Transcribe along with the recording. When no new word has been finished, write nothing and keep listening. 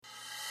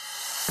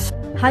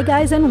Hi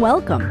guys and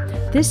welcome.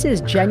 This is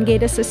Jen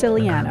Gaeta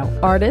Siciliano,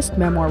 artist,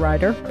 memoir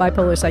writer,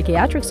 bipolar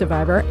psychiatric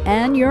survivor,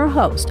 and your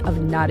host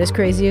of Not As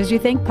Crazy As You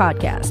Think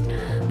podcast,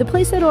 the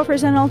place that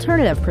offers an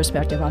alternative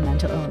perspective on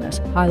mental illness,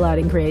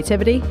 highlighting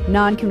creativity,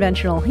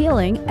 non-conventional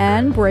healing,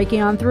 and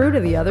breaking on through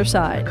to the other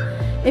side.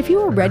 If you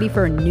are ready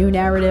for a new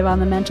narrative on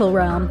the mental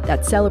realm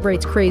that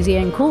celebrates crazy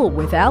and cool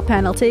without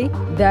penalty,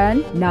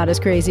 then Not As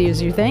Crazy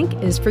As You Think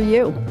is for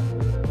you.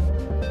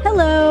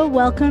 Hello,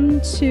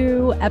 welcome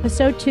to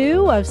episode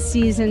 2 of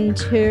season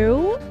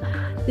 2.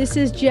 This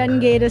is Jen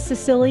Gaeta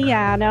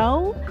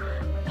Siciliano,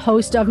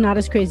 host of Not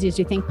As Crazy As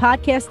You Think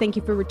podcast. Thank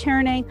you for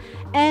returning.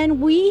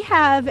 And we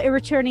have a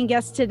returning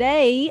guest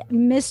today.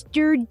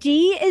 Mr.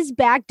 D is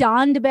back.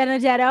 Don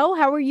DiBenedetto.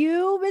 How are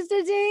you,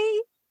 Mr.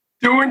 D?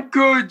 Doing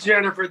good,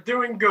 Jennifer.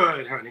 Doing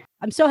good, honey.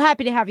 I'm so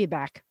happy to have you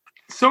back.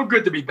 So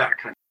good to be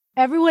back, honey.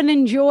 Everyone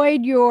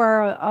enjoyed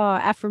your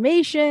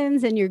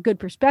affirmations and your good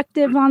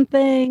perspective on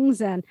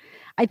things. And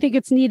I think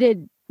it's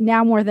needed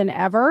now more than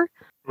ever,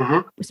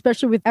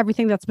 especially with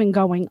everything that's been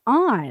going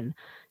on.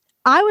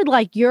 I would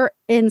like your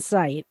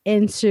insight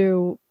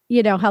into,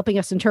 helping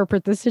us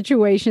interpret the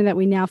situation that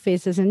we now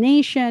face as a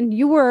nation.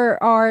 You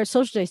were our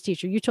social studies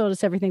teacher. You told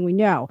us everything we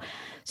know.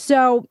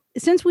 So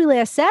since we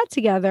last sat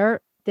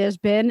together, there's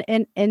been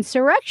an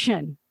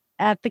insurrection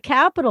at the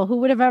Capitol. Who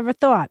would have ever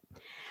thought?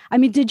 I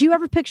mean, did you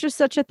ever picture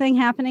such a thing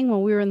happening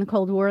when we were in the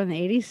Cold War in the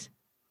 80s?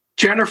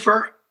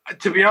 Jennifer,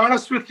 to be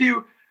honest with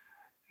you,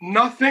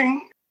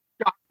 nothing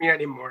shocked me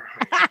anymore.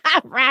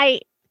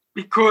 Right.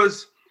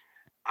 Because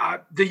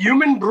the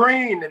human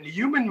brain and the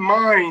human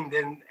mind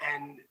and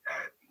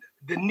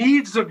the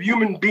needs of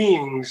human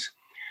beings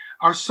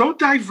are so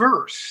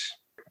diverse.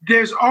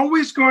 There's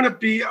always going to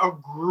be a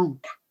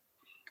group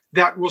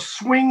that will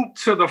swing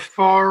to the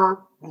far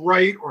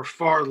right or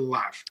far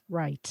left.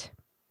 Right.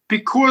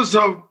 Because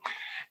of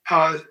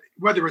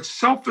whether it's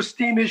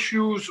self-esteem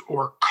issues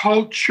or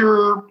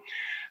culture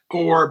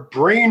or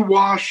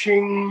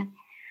brainwashing,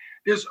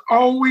 there's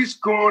always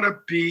going to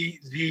be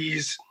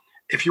these,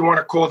 if you want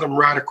to call them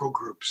radical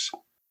groups.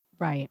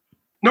 Right.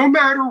 No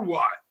matter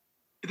what,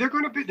 they're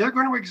going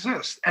to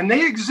exist. And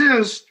they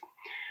exist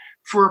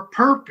for a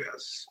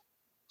purpose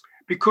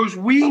because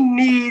we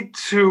need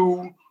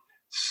to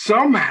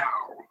somehow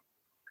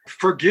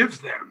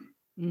forgive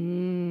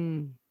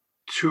them,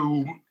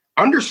 to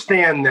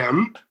understand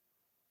them,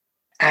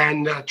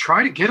 and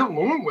try to get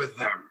along with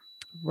them.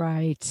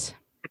 Right.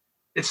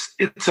 It's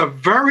a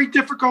very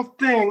difficult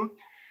thing,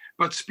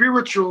 but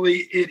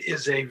spiritually, it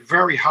is a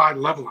very high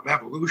level of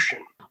evolution.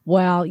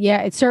 Well,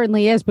 yeah, it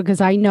certainly is,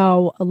 because I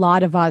know a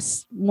lot of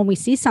us, when we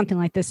see something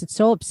like this, it's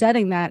so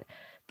upsetting that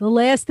the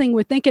last thing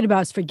we're thinking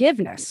about is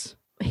forgiveness.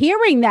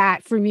 Hearing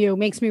that from you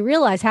makes me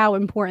realize how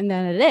important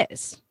then it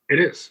is. It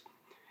is.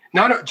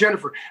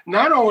 Jennifer,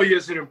 not only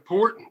is it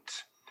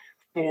important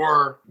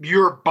for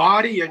your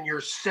body and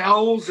your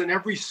cells and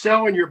every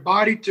cell in your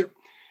body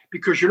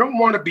because you don't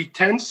want to be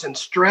tense and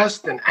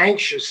stressed and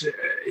anxious.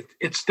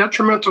 It's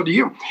detrimental to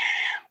you,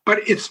 but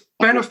it's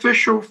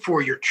beneficial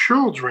for your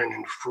children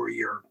and for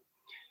your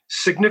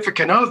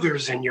significant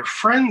others and your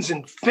friends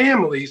and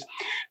families,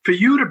 for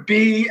you to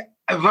be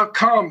the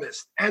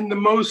calmest and the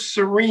most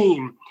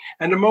serene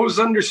and the most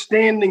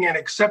understanding and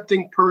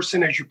accepting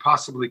person as you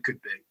possibly could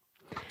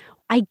be.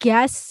 I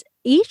guess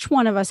each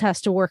one of us has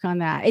to work on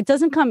that. It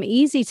doesn't come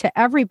easy to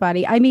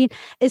everybody. I mean,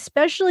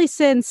 especially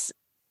since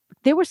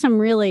there were some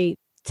really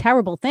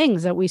terrible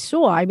things that we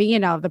saw. I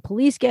mean, the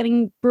police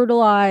getting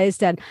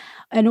brutalized and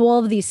all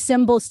of these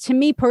symbols. To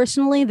me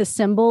personally, the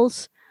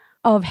symbols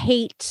of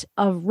hate,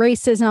 of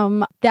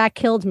racism, that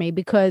killed me,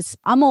 because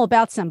I'm all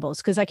about symbols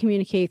because I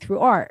communicate through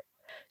art.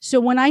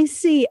 So when I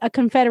see a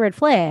Confederate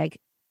flag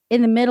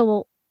in the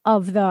middle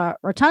of the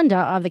rotunda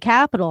of the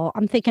Capitol,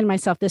 I'm thinking to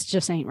myself, this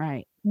just ain't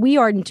right. We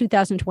are in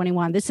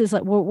 2021. This is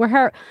like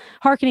we're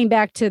hearkening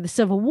back to the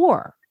Civil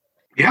War.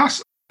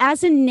 Yes.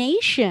 As a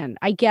nation,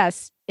 I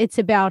guess it's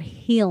about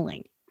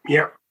healing.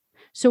 Yeah.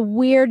 So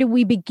where do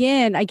we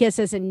begin, I guess,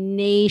 as a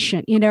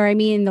nation? You know what I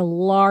mean? The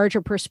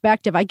larger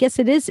perspective. I guess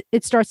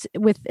it starts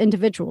with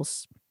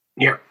individuals.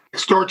 Yeah. It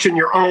starts in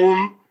your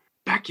own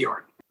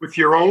backyard with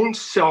your own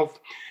self,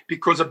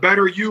 because a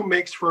better you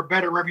makes for a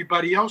better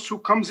everybody else who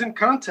comes in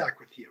contact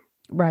with you.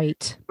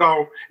 Right.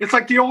 So it's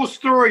like the old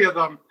story of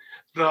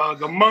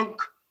the monk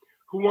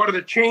who wanted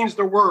to change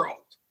the world.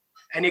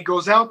 And he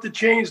goes out to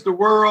change the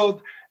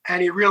world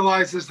and he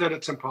realizes that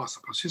it's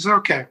impossible. So he says,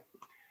 okay,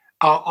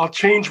 I'll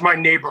change my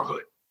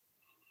neighborhood.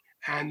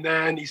 And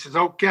then he says,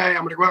 okay,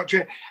 I'm going to go out and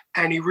change.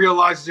 And he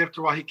realizes after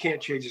a while he can't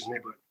change his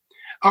neighborhood.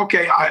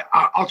 Okay,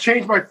 I'll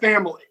change my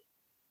family.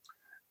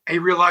 And he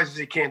realizes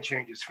he can't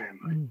change his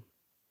family.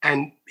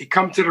 And he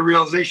comes to the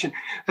realization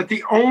that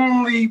the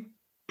only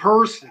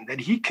person that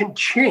he can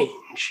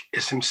change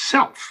is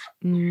himself.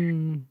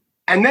 And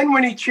then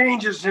when he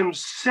changes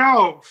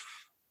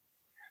himself,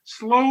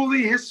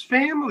 slowly his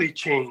family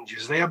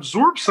changes. They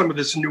absorb some of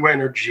this new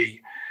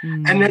energy.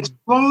 And then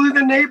slowly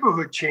the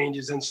neighborhood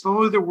changes and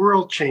slowly the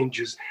world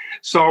changes.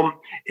 So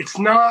it's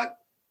not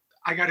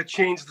I got to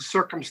change the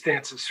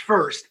circumstances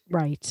first.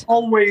 Right.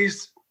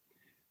 Always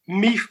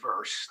me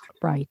first.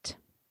 Right.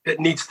 It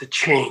needs to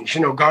change.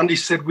 Gandhi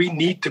said we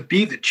need to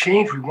be the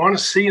change we want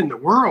to see in the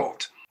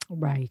world.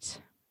 Right.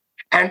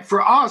 And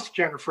for us,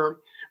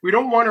 Jennifer, we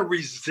don't want to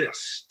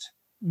resist.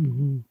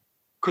 Mm-hmm.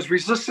 Because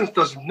resistance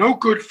does no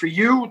good for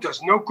you,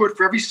 does no good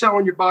for every cell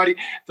in your body,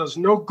 does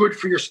no good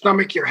for your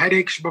stomach, your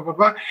headaches, blah, blah,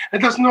 blah.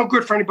 It does no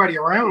good for anybody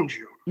around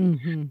you.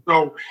 Mm-hmm.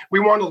 So we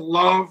want to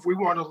love, we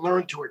want to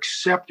learn to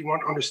accept, we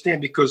want to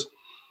understand, because,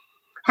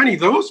 honey,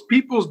 those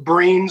people's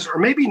brains are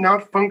maybe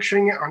not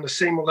functioning on the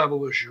same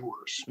level as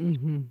yours.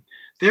 Mm-hmm.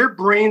 Their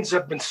brains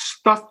have been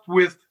stuffed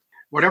with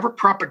whatever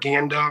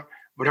propaganda,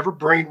 whatever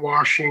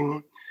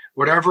brainwashing,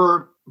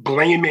 whatever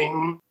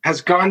blaming has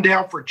gone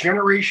down for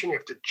generation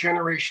after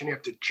generation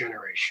after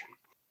generation.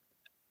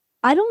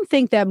 I don't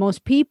think that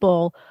most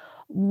people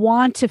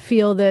want to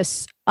feel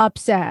this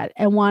upset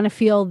and want to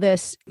feel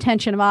this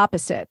tension of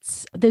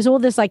opposites. There's all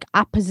this like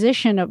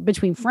opposition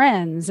between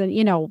friends, and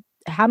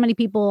how many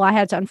people I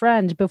had to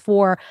unfriend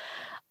before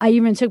I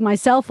even took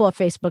myself off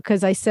Facebook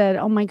because I said,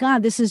 oh my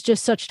God, this is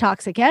just such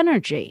toxic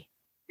energy.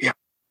 Yeah.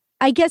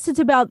 I guess it's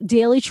about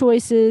daily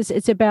choices.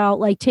 It's about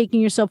like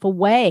taking yourself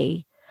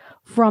away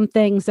from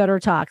things that are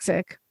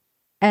toxic.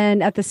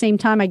 And at the same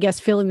time, I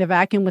guess, filling the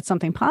vacuum with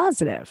something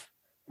positive.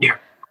 Yeah.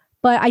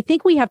 But I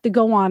think we have to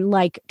go on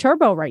like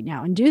turbo right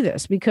now and do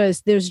this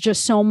because there's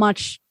just so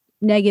much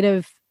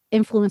negative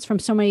influence from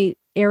so many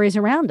areas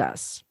around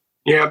us.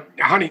 Yeah,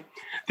 honey,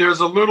 there's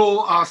a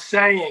little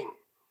saying,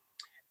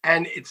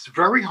 and it's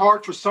very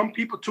hard for some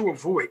people to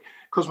avoid,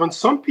 because when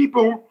some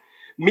people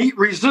meet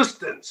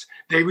resistance,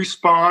 they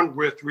respond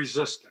with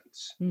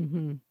resistance.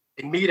 Mm-hmm.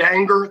 They meet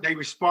anger, they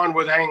respond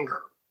with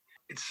anger.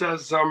 It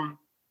says,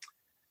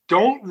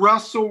 don't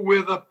wrestle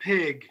with a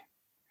pig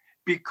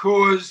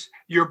because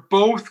you're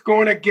both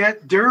going to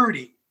get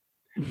dirty.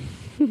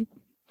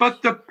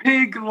 But the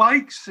pig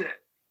likes it.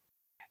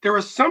 There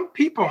are some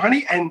people,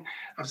 honey, and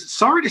I'm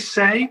sorry to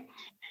say,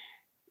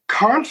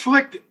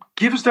 conflict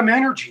gives them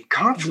energy.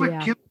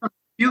 Conflict gives them a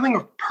feeling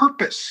of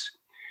purpose.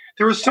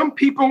 There are some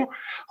people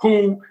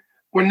who,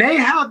 when they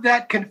have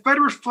that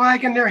Confederate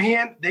flag in their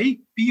hand, they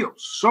feel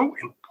so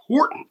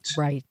important.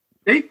 Right.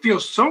 They feel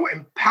so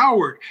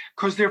empowered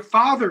because their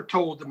father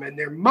told them and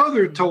their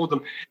mother told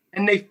them,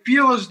 and they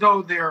feel as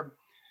though they're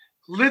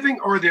living,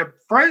 or their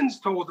friends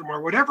told them,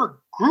 or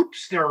whatever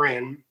groups they're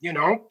in,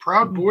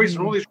 Proud Boys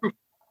and all these groups,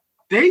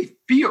 they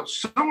feel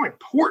so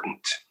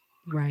important.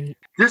 Right.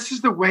 This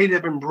is the way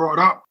they've been brought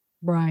up.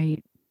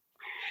 Right.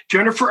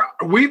 Jennifer,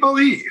 we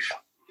believe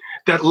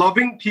that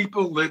loving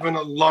people live in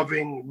a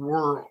loving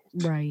world.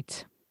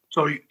 Right.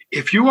 So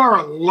if you are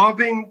a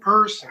loving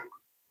person,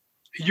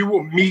 you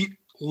will meet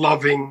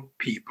loving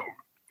people.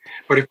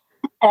 But if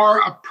you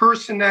are a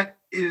person that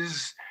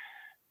is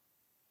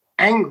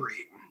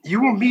angry, you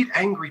will meet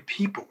angry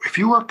people. If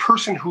you are a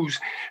person who's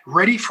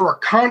ready for a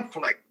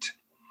conflict,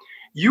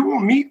 you will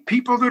meet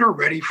people that are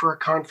ready for a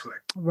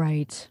conflict.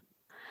 Right.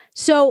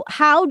 So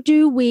how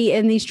do we,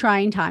 in these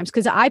trying times,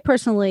 because I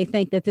personally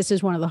think that this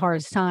is one of the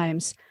hardest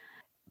times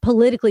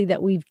politically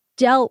that we've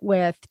dealt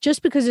with,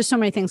 just because there's so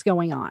many things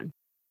going on.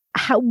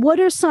 What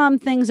are some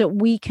things that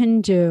we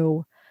can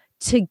do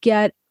to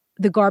get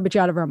the garbage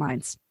out of our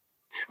minds?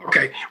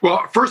 Okay.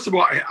 Well, first of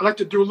all, I'd like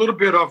to do a little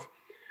bit of,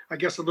 I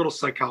guess, a little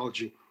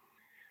psychology.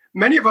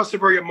 Many of us are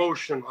very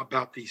emotional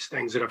about these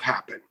things that have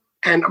happened,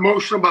 and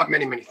emotional about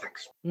many, many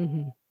things.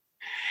 Mm-hmm.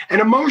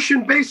 And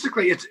emotion,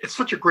 basically, it's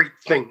such a great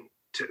thing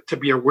to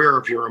be aware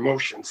of your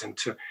emotions and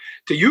to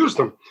use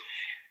them.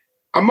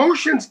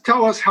 Emotions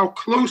tell us how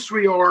close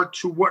we are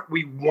to what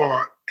we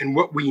want and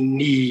what we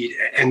need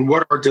and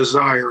what our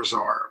desires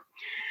are.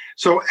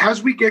 So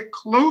as we get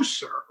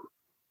closer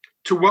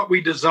to what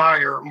we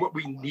desire and what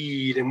we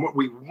need and what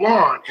we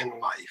want in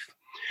life,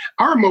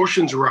 our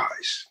emotions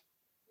rise.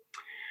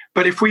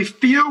 But if we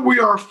feel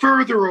we are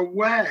further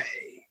away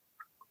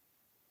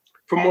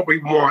from what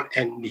we want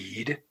and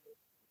need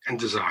and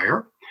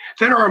desire,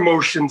 then our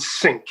emotions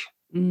sink.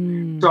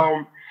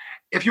 So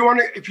if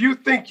you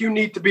think you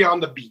need to be on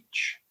the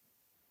beach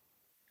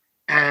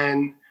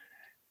and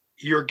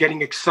you're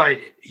getting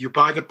excited, you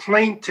buy the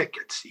plane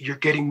tickets, you're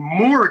getting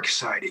more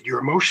excited, your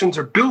emotions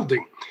are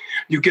building.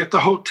 You get the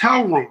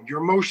hotel room,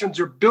 your emotions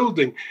are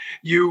building.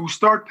 You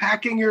start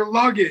packing your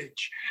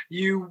luggage,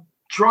 you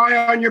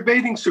try on your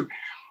bathing suit.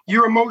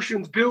 Your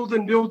emotions build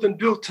and build and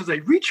build till they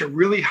reach a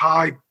really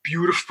high,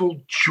 beautiful,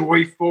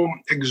 joyful,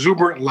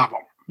 exuberant level.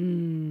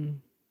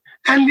 And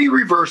the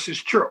reverse is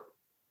true.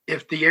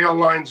 If the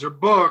airlines are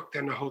booked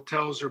and the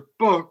hotels are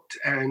booked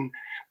and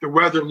the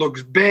weather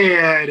looks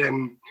bad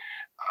and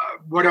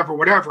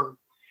whatever,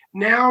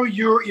 now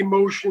your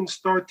emotions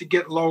start to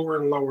get lower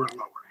and lower and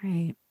lower.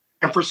 Right.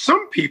 And for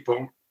some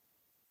people,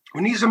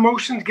 when these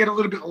emotions get a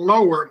little bit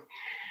lower,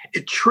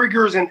 it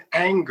triggers an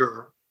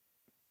anger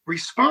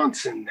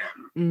response in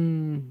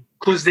them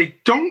because they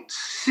don't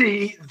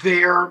see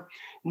their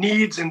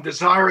needs and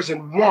desires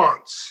and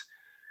wants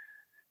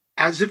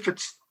as if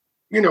it's,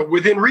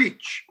 within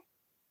reach.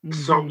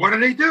 So what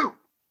do?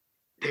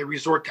 They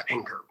resort to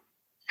anger.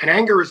 And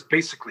anger is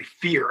basically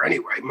fear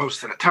anyway,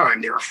 most of the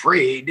time. They're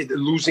afraid, they're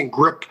losing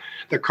grip,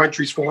 the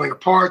country's falling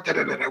apart,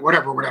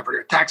 whatever,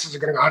 their taxes are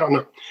going to go, I don't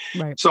know.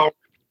 Right. So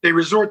they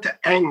resort to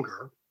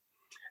anger.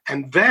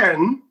 And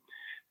then,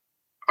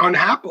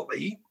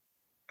 unhappily,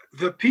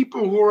 the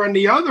people who are on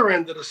the other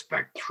end of the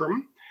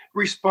spectrum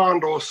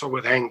respond also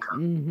with anger.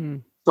 Mm-hmm.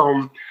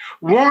 So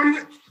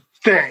one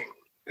thing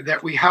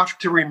that we have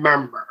to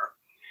remember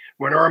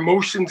when our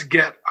emotions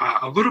get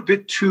a little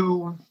bit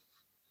too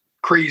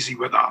crazy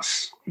with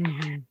us,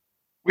 mm-hmm.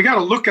 we got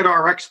to look at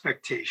our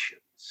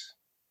expectations.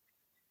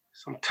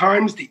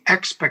 Sometimes the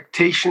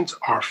expectations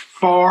are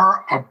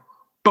far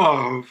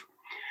above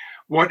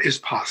what is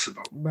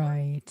possible.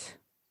 Right.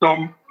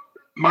 So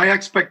my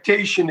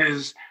expectation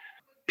is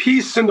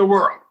peace in the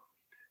world,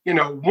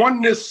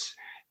 oneness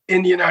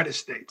in the United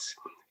States.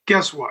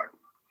 Guess what?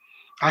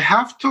 I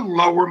have to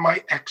lower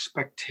my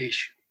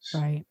expectations.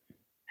 Right.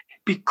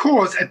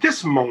 Because at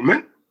this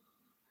moment,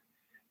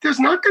 there's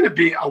not going to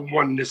be a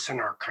oneness in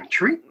our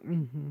country.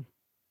 Mm-hmm.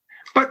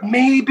 But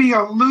maybe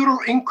a little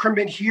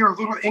increment here, a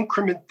little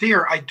increment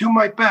there. I do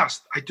my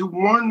best. I do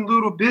one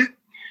little bit.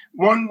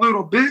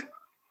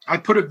 I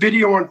put a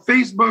video on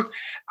Facebook.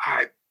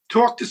 I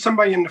talk to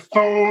somebody on the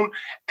phone,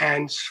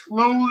 and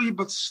slowly,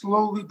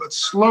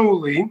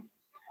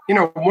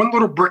 one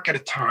little brick at a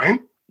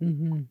time,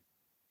 mm-hmm.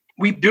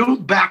 we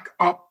build back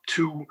up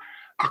to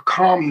a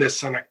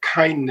calmness and a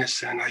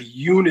kindness and a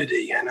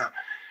unity and a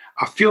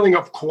feeling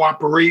of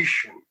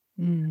cooperation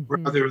mm-hmm.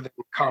 rather than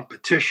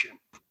competition.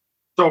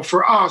 So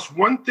for us,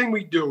 one thing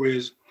we do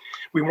is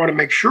we want to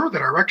make sure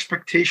that our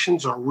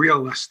expectations are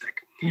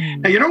realistic.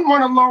 Mm-hmm. Now, you don't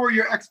want to lower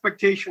your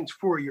expectations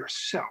for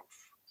yourself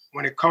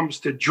when it comes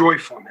to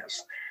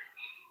joyfulness.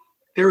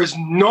 There is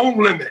no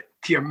limit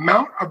to the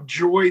amount of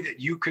joy that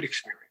you could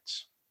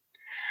experience.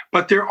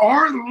 But there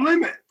are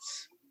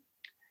limits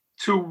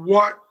to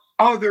what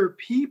other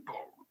people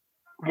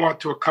want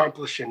to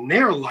accomplish in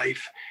their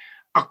life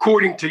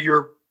according to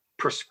your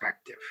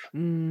perspective.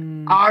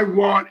 I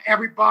want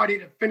everybody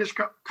to finish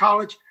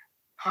college.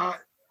 I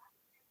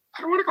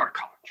don't want to go to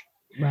college.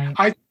 Right.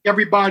 I think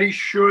everybody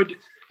should,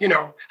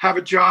 have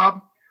a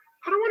job.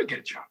 I don't want to get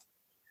a job.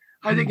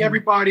 I think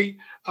everybody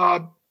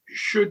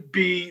should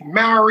be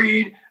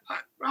married.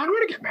 I don't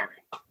want to get married.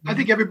 I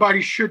think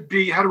everybody should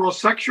be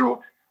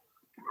heterosexual.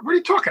 What are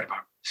you talking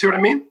about? See what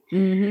I mean?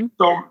 Mm-hmm.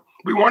 So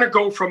we want to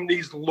go from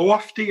these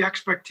lofty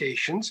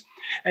expectations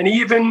and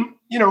even,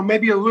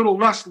 maybe a little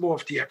less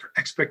lofty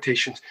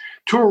expectations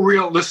to a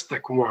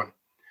realistic one.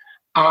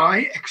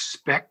 I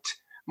expect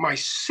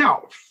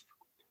myself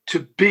to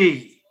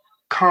be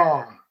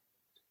calm,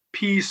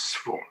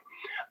 peaceful,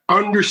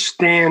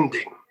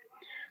 understanding,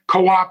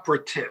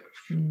 cooperative,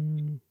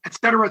 et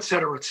cetera, et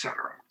cetera, et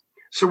cetera.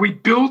 So we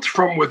build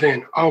from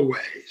within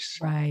always.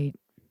 Right.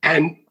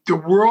 And the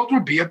world will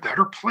be a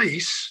better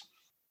place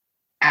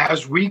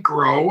as we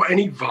grow and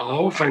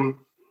evolve and,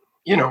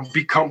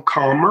 become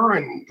calmer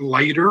and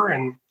lighter.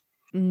 And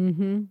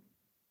mm-hmm.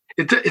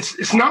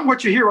 it's not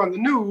what you hear on the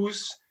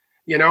news,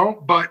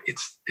 but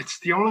it's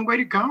the only way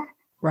to go.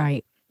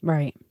 Right.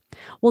 Right.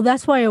 Well,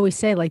 that's why I always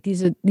say, like,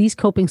 these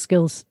coping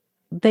skills,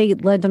 they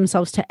lend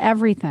themselves to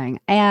everything.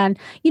 And,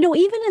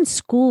 even in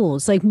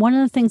schools, like, one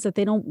of the things that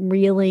they don't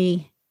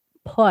really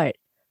put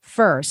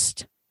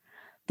first,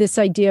 this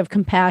idea of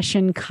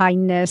compassion,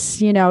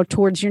 kindness,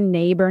 towards your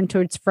neighbor and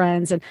towards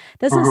friends. And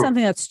that's not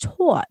something that's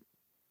taught.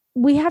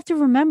 We have to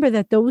remember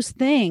that those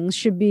things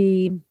should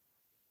be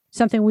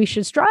something we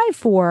should strive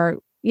for,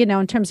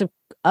 in terms of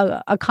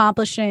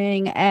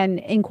accomplishing and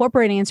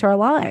incorporating into our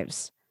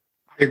lives.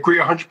 I agree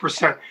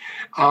 100%.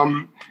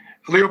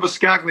 Leo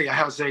Buscaglia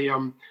has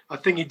a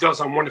thing he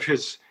does on one of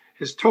his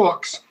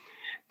talks,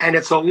 and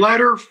it's a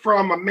letter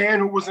from a man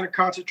who was in a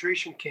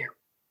concentration camp.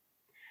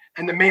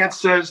 And the man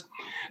says,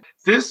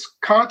 this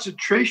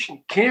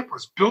concentration camp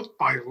was built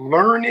by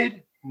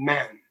learned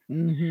men,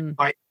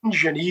 by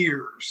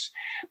engineers,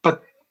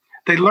 but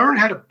they learned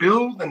how to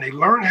build and they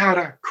learned how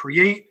to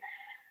create,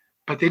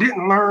 but they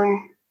didn't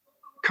learn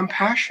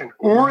compassion,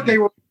 or they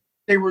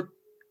were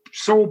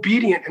so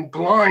obedient and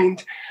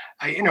blind.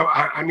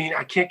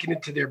 I can't get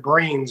into their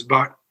brains,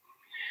 but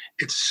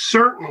it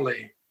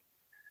certainly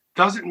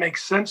doesn't make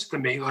sense to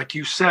me, like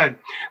you said,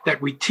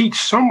 that we teach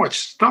so much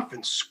stuff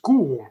in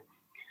school,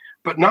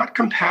 but not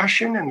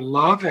compassion and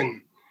love.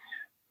 And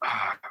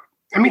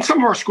some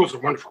of our schools are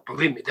wonderful.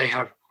 Believe me,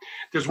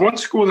 there's one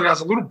school that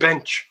has a little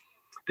bench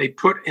they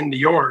put in the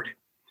yard.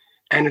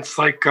 And it's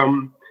like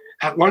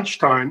at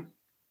lunchtime,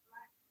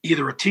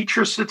 either a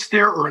teacher sits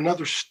there or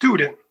another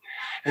student.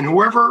 And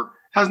whoever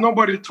has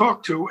nobody to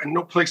talk to and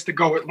no place to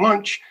go at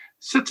lunch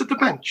sits at the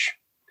bench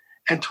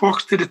and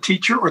talks to the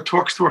teacher or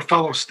talks to a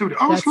fellow student.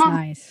 Oh, that's it's lovely.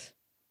 Nice.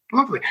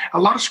 Lovely. A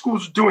lot of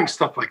schools are doing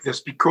stuff like this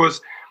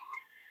because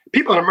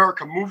people in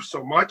America move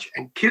so much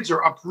and kids are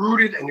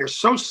uprooted and they're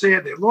so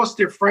sad. They lost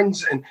their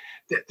friends and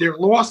they're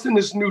lost in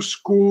this new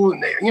school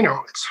and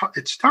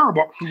it's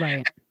terrible.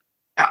 Right.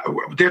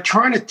 They're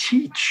trying to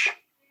teach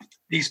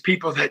these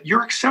people that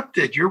you're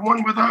accepted. You're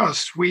one with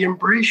us. We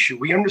embrace you.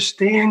 We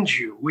understand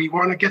you. We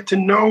want to get to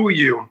know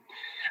you.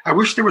 I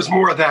wish there was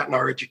more of that in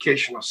our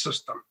educational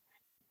system.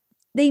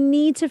 They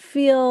need to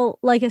feel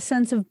like a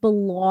sense of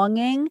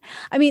belonging.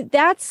 I mean,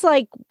 that's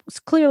like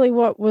clearly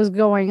what was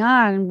going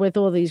on with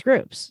all these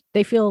groups.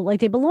 They feel like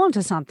they belong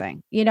to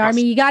something. You know, Yes. I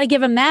mean, you got to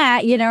give them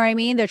that, you know what I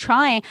mean? They're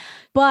trying,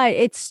 but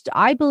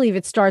I believe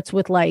it starts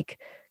with like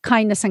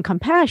kindness and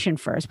compassion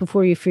first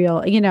before you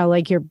feel, you know,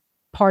 like you're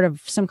part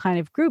of some kind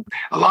of group.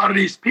 A lot of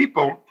these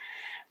people,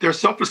 their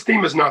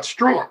self-esteem is not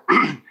strong.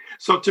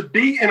 So to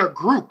be in a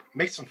group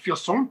makes them feel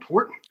so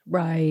important.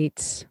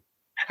 Right.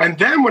 And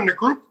then when the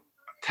group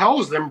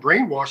tells them,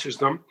 brainwashes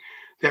them,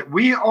 that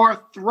we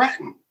are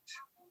threatened,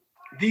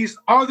 these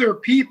other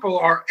people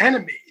are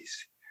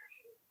enemies,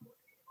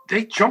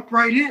 they jump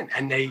right in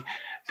and they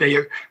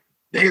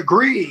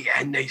agree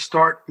and they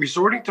start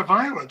resorting to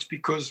violence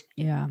because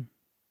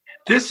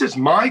this is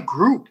my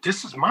group,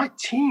 this is my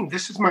team,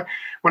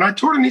 when I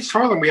taught in East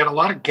Harlem, we had a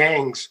lot of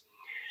gangs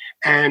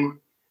and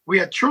we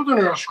had children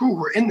in our school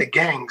who were in the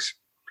gangs.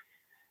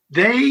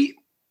 They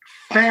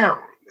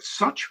found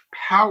such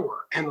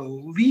power and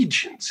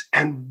allegiance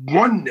and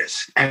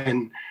oneness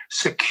and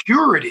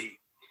security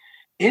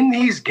in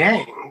these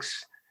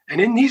gangs and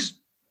in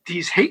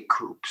these hate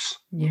groups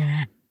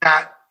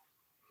that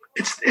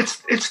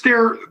it's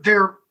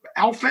their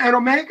alpha and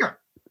omega.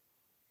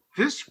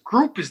 This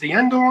group is the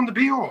end all and the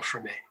be all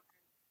for me.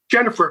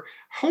 Jennifer,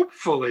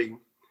 hopefully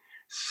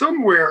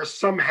somewhere,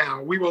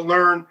 somehow we will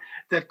learn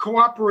that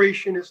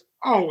cooperation is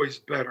always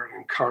better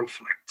than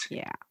conflict.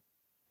 Yeah.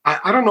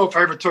 I don't know if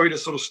I ever told you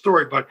this little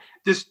story, but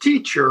this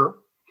teacher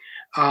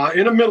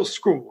in a middle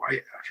school,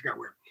 I forgot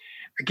where,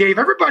 gave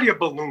everybody a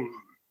balloon,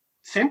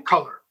 same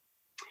color,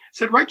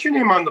 said, write your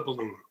name on the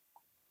balloon.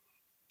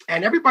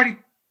 And everybody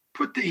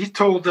he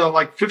told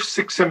like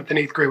 5th, 6th, 7th, and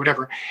 8th grade,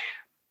 whatever,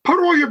 put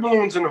all your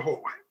balloons in the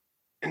hallway.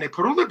 And they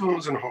put all their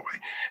balloons in the hallway.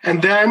 And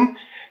then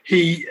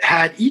he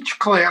had each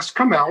class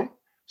come out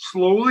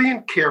slowly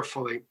and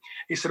carefully.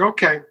 He said,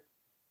 okay,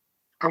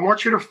 I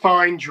want you to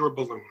find your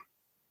balloon.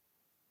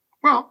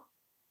 Well,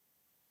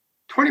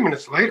 20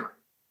 minutes later,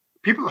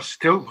 people are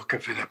still looking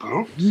for their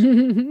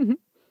balloons.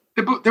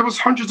 There was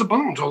hundreds of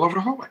balloons all over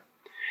the hallway.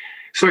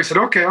 So he said,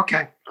 okay.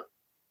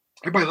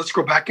 Everybody, let's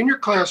go back in your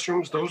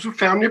classrooms. Those who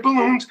found their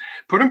balloons,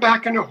 put them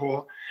back in the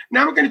hall.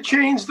 Now we're going to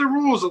change the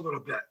rules a little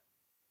bit.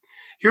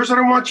 Here's what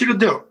I want you to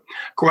do.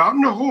 Go out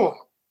in the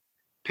hall,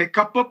 pick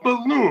up a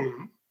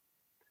balloon,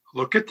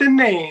 look at the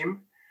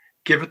name,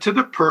 give it to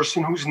the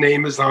person whose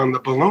name is on the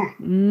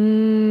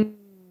balloon.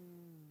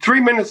 3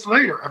 minutes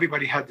later,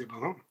 everybody had their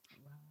balloon.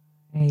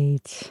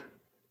 Right.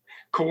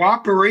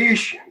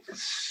 Cooperation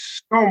is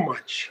so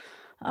much.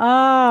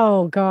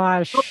 Oh,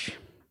 gosh.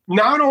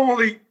 Not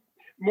only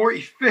more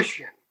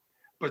efficient,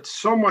 but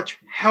so much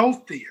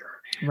healthier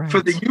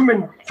for the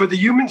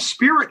human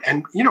spirit.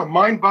 And, you know,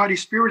 mind, body,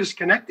 spirit is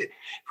connected.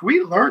 If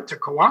we learn to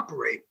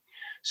cooperate,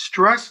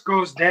 stress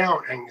goes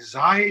down,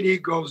 anxiety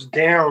goes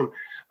down,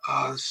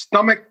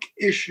 stomach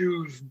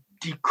issues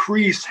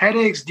decrease,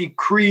 headaches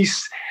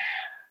decrease,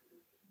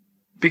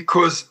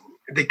 because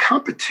the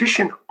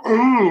competition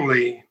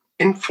only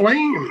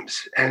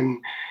inflames and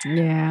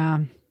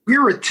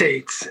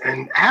irritates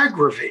and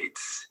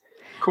aggravates.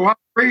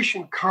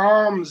 Cooperation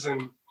calms.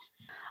 And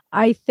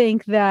I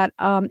think that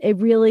it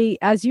really,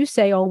 as you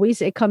say,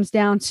 always, it comes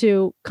down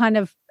to kind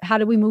of how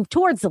do we move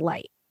towards the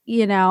light,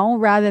 you know,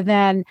 rather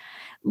than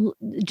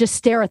just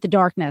stare at the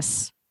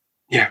darkness.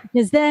 Yeah.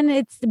 Because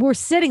then we're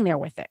sitting there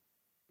with it.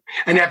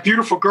 And that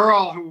beautiful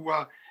girl who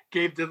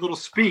gave the little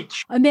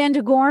speech.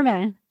 Amanda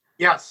Gorman.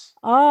 Yes.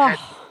 Oh.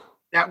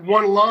 That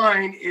one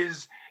line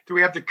is, do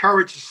we have the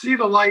courage to see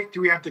the light?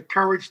 Do we have the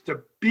courage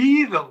to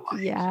be the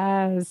light?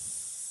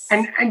 Yes.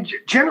 And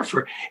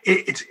Jennifer,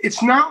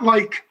 it's not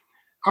like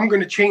I'm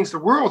going to change the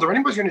world or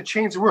anybody's going to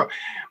change the world.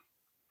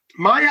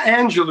 Maya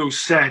Angelou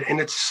said, and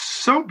it's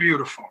so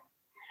beautiful,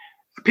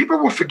 people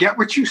will forget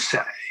what you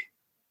say.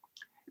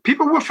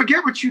 People will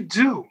forget what you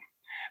do,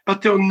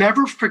 but they'll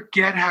never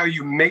forget how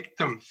you make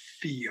them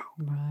feel.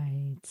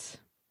 Right.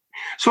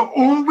 So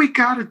all we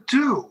got to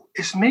do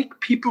is make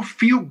people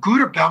feel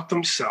good about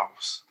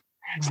themselves.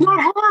 It's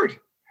not hard.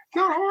 It's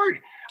not hard.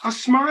 A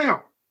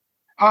smile,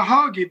 a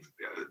hug,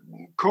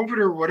 COVID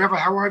or whatever,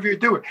 however you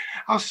do it.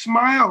 A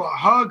smile, a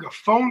hug, a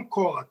phone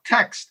call, a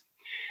text.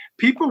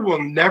 People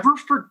will never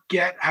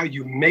forget how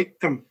you make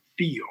them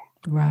feel.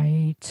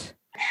 Right.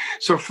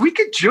 So if we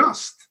could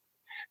just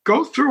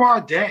go through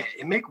our day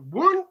and make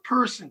one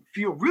person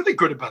feel really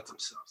good about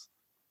themselves,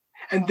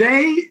 and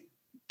they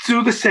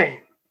do the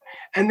same,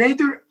 and they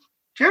do,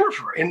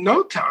 Jennifer, in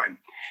no time,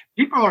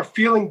 people are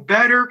feeling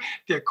better.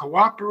 They're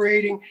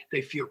cooperating.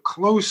 They feel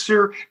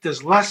closer.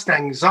 There's less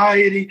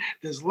anxiety.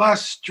 There's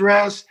less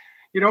stress.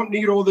 You don't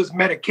need all this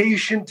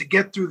medication to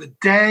get through the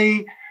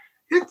day.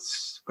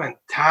 It's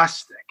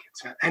fantastic.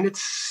 And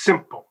it's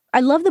simple.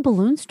 I love the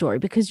balloon story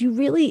because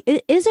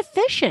it is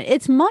efficient.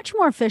 It's much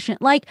more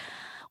efficient. Like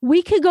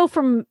we could go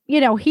from,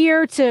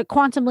 here to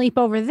Quantum Leap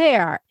over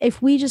there.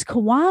 If we just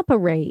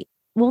cooperate,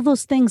 well,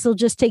 those things will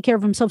just take care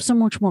of themselves so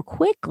much more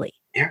quickly.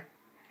 Yeah.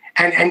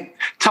 and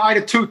tie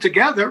the two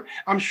together.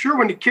 I'm sure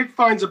when the kid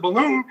finds a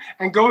balloon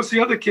and goes to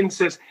the other kid and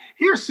says,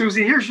 "Here,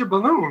 Susie, here's your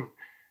balloon,"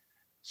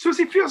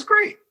 Susie feels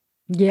great.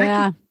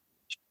 Yeah.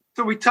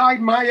 So we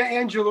tied Maya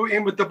Angelou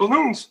in with the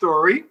balloon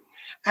story.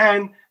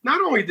 And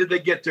not only did they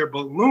get their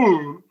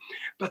balloon,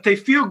 but they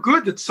feel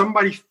good that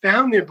somebody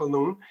found their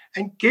balloon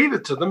and gave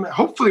it to them,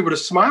 hopefully with a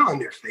smile on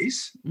their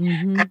face.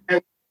 Mm-hmm.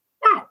 And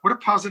wow, what a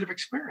positive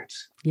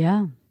experience.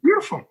 Yeah.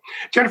 Beautiful.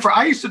 Jennifer,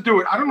 I used to do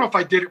it. I don't know if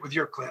I did it with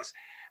your class.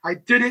 I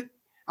did it.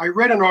 I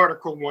read an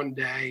article one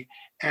day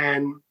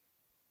and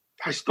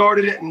I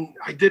started it, and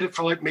I did it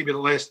for like maybe the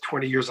last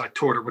 20 years I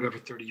taught, or whatever,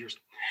 30 years.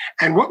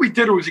 And what we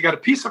did was you got a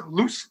piece of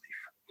loose leaf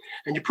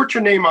and you put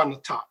your name on the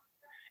top,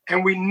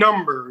 and we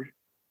numbered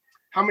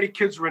how many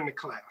kids were in the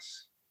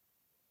class.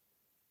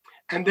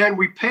 And then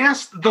we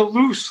passed the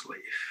loose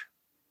leaf.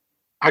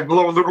 I'd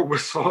blow a little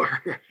whistle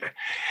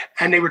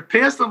and they would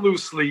pass the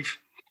loose leaf,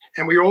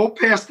 and we all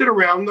passed it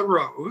around the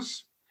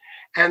rows,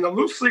 and the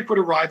loose leaf would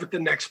arrive at the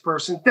next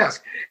person's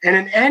desk. And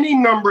in any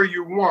number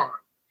you want,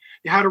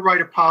 you had to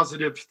write a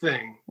positive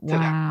thing to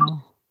that.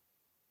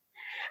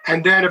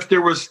 And then if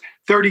there was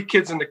 30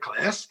 kids in the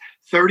class,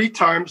 30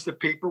 times the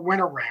paper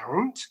went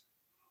around.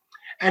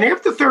 And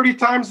after 30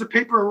 times the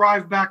paper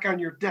arrived back on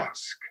your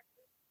desk,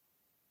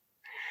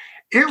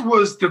 it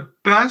was the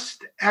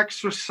best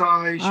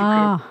exercise you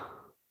could.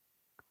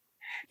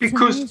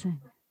 Because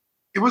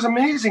it was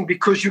amazing,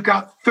 because you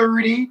got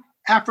 30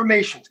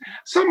 affirmations.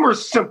 Some were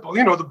simple,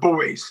 the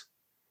boys.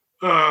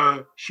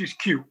 She's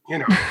cute,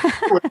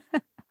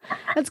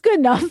 That's good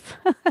enough.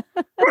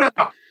 But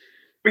a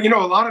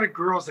lot of the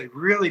girls, they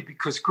really,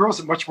 because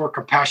girls are much more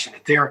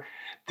compassionate.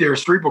 Their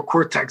cerebral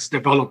cortex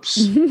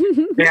develops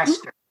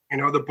faster.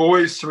 The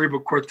boys'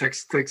 cerebral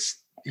cortex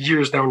takes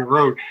years down the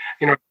road.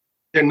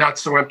 They're not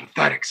so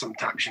empathetic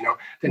sometimes,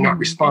 they're not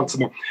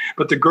responsible.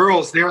 But the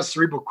girls, their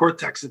cerebral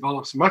cortex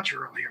develops much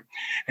earlier,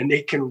 and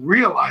they can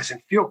realize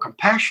and feel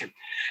compassion.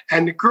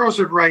 And the girls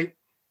would write,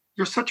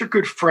 "You're such a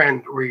good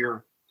friend," or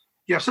you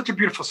have such a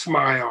beautiful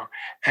smile,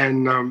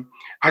 and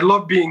I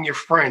love being your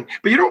friend.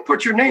 But you don't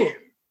put your name.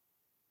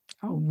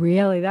 Oh,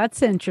 really?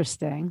 That's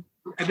interesting.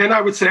 And then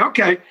I would say,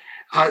 okay,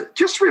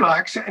 just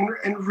relax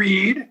and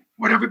read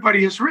what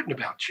everybody has written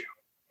about you.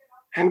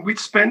 And we'd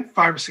spend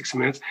 5 or 6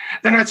 minutes.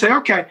 Then I'd say,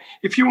 okay,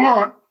 if you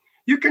want,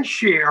 you can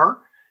share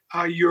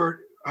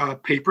your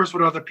papers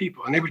with other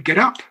people. And they would get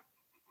up.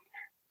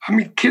 I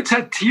mean, kids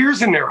had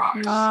tears in their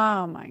eyes.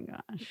 Oh, my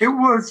gosh. It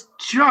was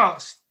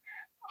just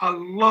a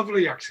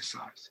lovely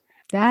exercise.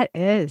 That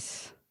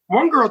is.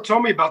 One girl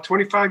told me about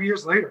 25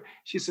 years later,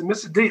 she said,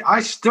 "Mr. D,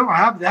 I still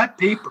have that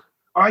paper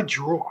I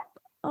draw."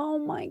 Oh,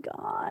 my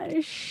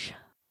gosh.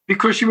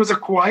 Because she was a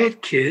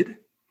quiet kid,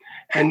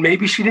 and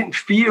maybe she didn't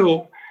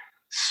feel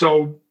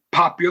so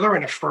popular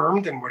and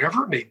affirmed and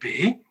whatever it may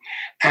be.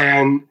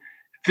 And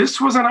this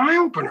was an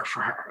eye-opener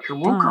for her. It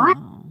woke her up.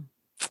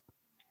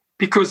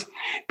 Because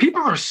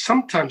people are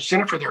sometimes,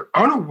 Jennifer, they're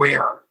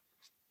unaware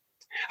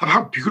of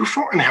how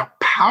beautiful and how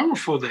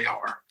powerful they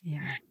are.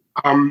 Yeah.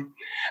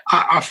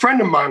 A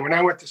friend of mine, when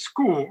I went to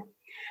school,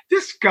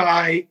 this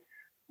guy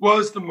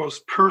was the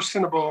most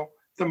personable,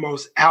 the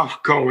most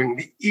outgoing,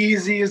 the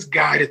easiest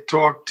guy to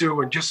talk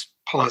to, and just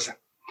pleasant.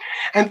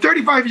 And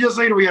 35 years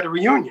later, we had a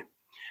reunion.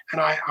 And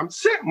I'm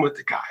sitting with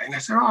the guy, and I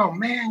said, "Oh,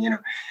 man,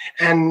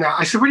 And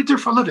I said, "What do you do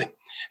for a living?"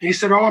 And he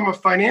said, "Oh, I'm a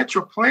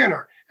financial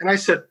planner." And I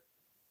said,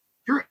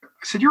 "You're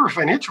a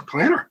financial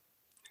planner?"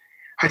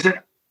 I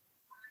said,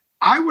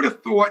 "I would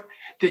have thought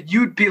that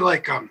you'd be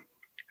like a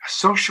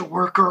social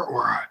worker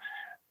or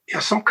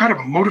some kind of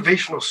a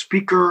motivational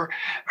speaker."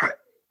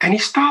 And he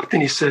stopped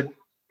and he said,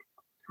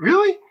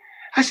 "Really?"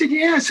 I said,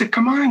 "Yeah." I said,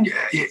 "Come on, you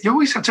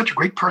always had such a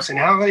great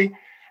personality."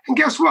 And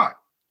guess what?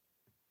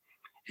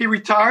 He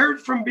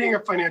retired from being a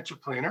financial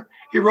planner.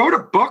 He wrote a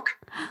book,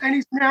 and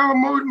he's now a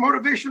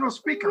motivational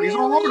speaker. Really? He's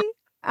all over.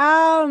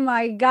 Oh,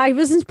 my God. He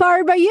was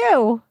inspired by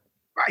you.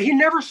 He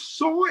never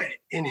saw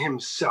it in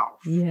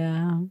himself.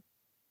 Yeah.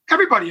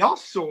 Everybody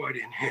else saw it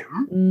in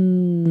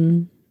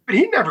him, but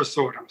he never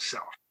saw it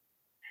himself.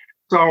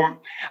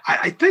 So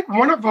I think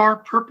one of our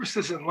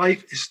purposes in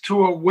life is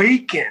to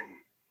awaken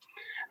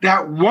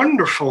that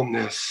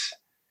wonderfulness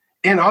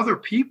in other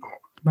people.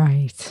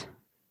 Right.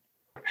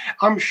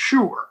 I'm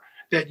sure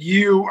that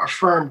you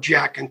affirm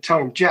Jack and tell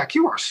him, "Jack,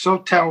 you are so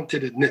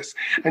talented in this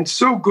and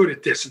so good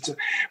at this."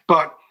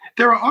 But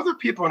there are other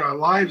people in our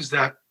lives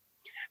that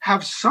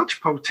have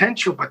such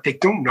potential, but they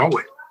don't know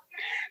it.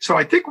 So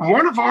I think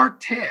one of our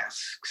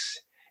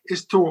tasks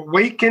is to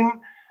awaken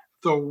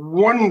the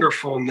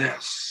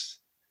wonderfulness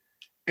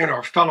in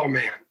our fellow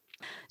man.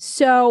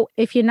 So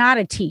if you're not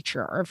a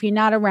teacher, or if you're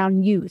not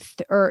around youth,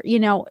 or,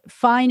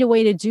 find a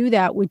way to do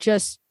that with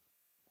just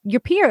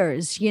your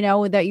peers,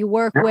 that you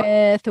work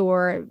with,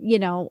 or,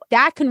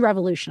 that can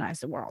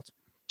revolutionize the world.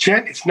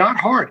 Jen, it's not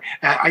hard.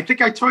 I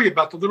think I told you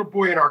about the little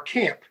boy in our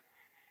camp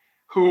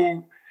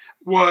who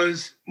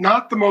was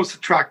not the most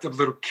attractive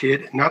little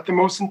kid, not the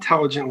most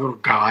intelligent little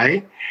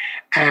guy.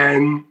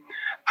 And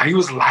he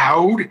was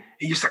loud.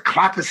 He used to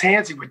clap his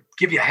hands. He would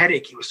give you a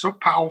headache. He was so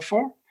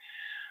powerful.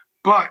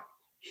 But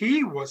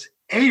he was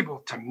able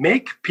to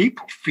make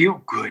people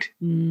feel good.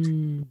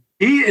 Mm.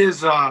 He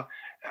is, if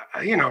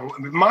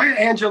Maya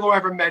Angelou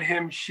ever met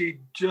him,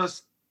 she'd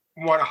just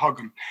want to hug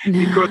him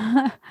because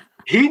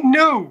he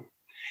knew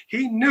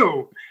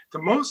the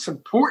most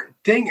important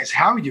thing is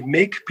how you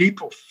make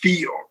people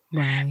feel.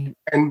 Right.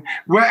 And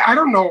I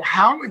don't know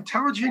how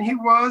intelligent he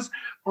was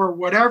or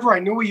whatever. I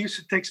knew he used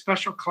to take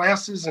special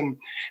classes and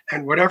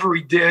whatever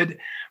he did,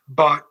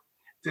 but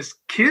this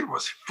kid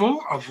was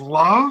full of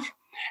love.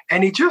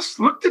 And he just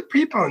looked at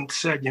people and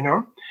said,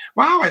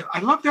 wow, I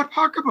love that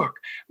pocketbook.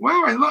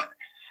 Wow,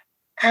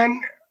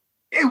 and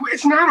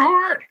it's not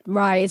hard.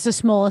 Right. It's the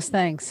smallest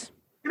things.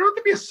 You don't have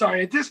to be a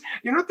scientist.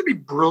 You don't have to be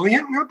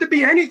brilliant. You don't have to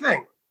be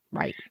anything.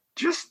 Right.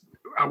 Just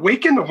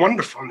awaken the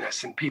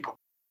wonderfulness in people.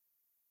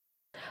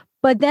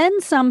 But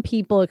then some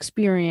people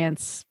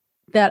experience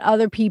that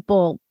other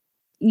people,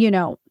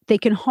 they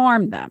can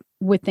harm them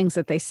with things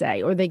that they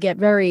say, or they get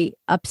very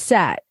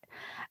upset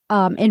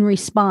in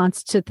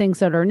response to things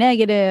that are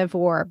negative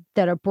or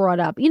that are brought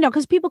up,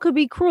 because people could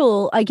be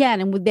cruel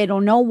again, and they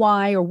don't know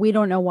why, or we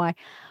don't know why.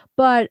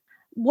 But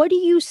what do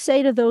you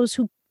say to those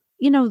who,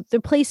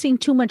 they're placing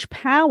too much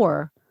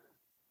power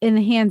in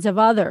the hands of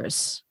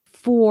others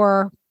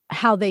for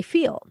how they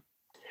feel?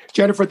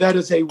 Jennifer, that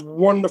is a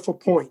wonderful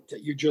point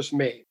that you just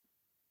made,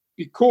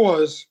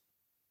 because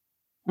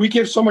we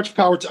give so much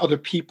power to other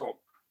people.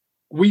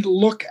 We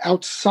look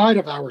outside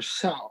of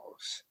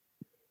ourselves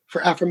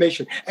for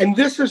affirmation. And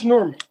this is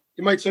normal.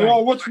 You might say,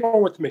 oh, what's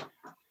wrong with me?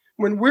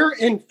 When we're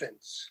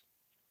infants,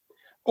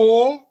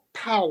 all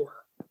power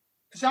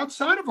is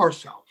outside of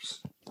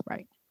ourselves.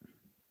 Right.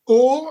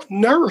 All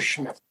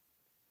nourishment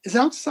is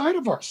outside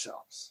of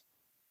ourselves.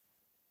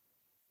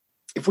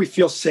 If we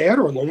feel sad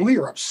or lonely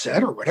or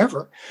upset or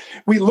whatever,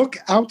 we look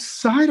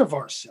outside of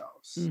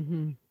ourselves,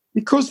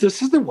 because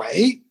this is the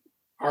way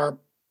our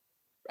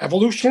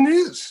evolution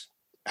is.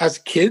 As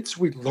kids,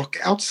 we look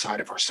outside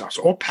of ourselves.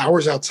 All power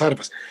is outside of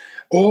us.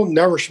 All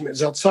nourishment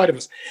is outside of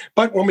us.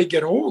 But when we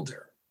get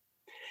older,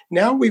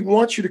 now we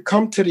want you to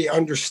come to the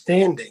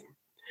understanding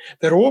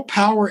that all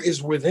power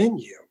is within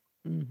you.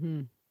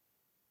 Mm-hmm.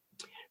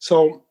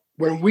 So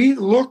when we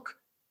look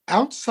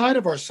outside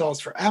of ourselves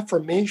for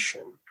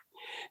affirmation,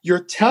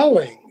 you're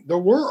telling the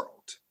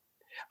world,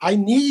 I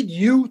need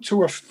you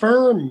to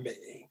affirm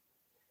me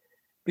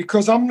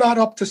because I'm not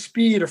up to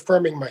speed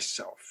affirming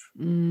myself.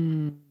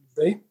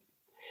 See?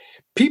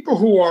 People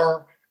who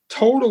are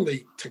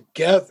totally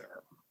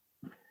together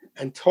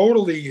and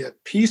totally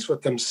at peace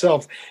with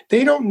themselves,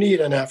 they don't need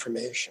an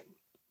affirmation.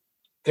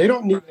 They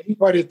don't need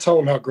anybody to tell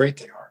them how great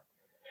they are.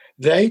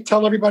 They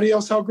tell everybody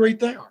else how great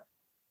they are.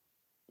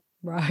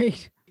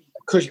 Right.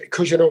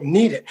 Because you don't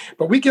need it.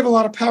 But we give a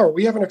lot of power.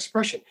 We have an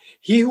expression.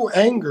 He who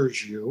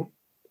angers you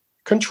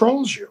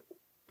controls you.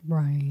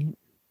 Right.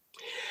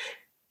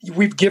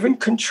 We've given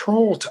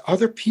control to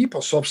other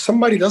people. So if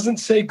somebody doesn't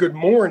say good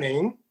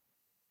morning,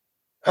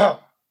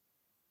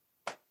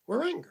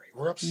 we're angry.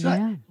 We're upset.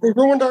 Yeah. We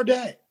ruined our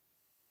day.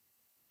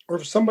 Or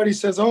if somebody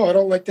says, oh, I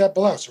don't like that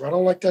blouse, or I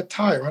don't like that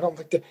tie, or I don't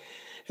like that.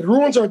 It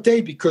ruins our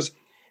day because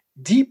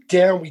deep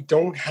down, we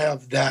don't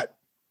have that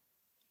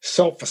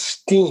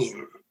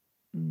self-esteem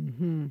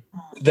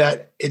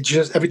that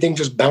everything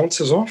just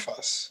bounces off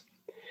us.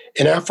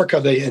 In Africa,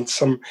 in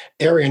some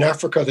area in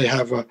Africa, they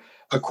have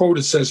a quote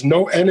that says,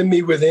 no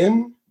enemy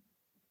within,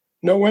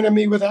 no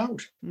enemy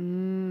without.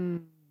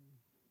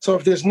 So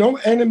if there's no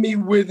enemy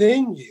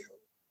within you,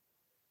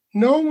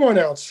 no one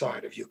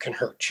outside of you can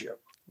hurt you.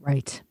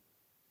 Right.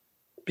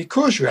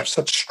 Because you have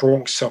such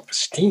strong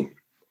self-esteem.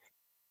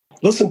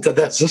 Listen to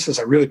this. This is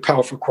a really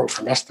powerful quote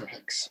from Esther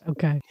Hicks.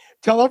 Okay.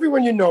 Tell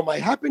everyone you know my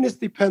happiness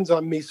depends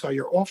on me, so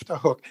you're off the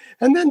hook.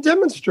 And then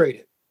demonstrate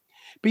it.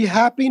 Be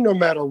happy no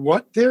matter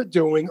what they're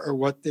doing or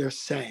what they're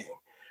saying.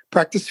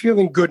 Practice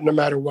feeling good no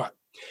matter what.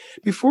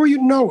 Before you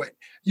know it,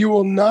 you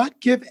will not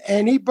give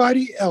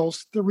anybody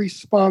else the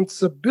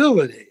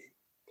responsibility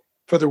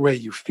for the way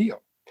you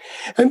feel.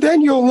 And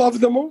then you'll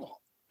love them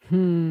all.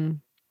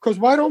 Because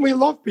why don't we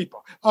love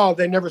people? Oh,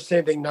 they never say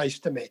anything nice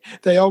to me.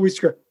 They always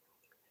go.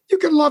 You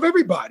can love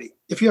everybody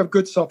if you have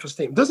good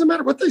self-esteem. Doesn't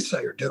matter what they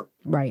say or do.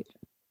 Right.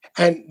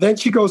 And then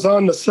she goes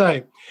on to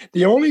say,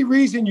 the only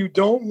reason you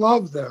don't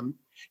love them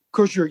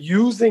because you're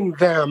using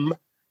them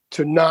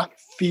to not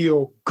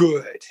feel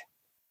good.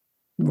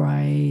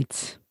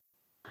 Right.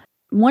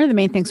 One of the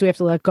main things we have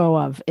to let go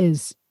of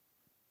is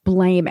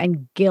blame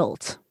and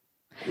guilt.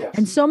 Yes.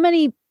 And so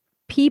many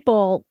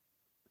people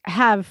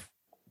have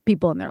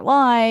people in their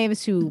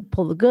lives who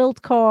pull the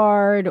guilt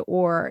card,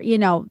 or,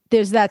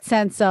 there's that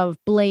sense of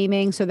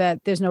blaming so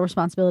that there's no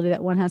responsibility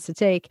that one has to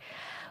take.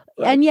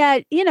 Right. And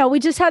yet, we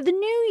just had the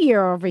new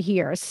year over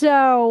here.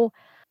 So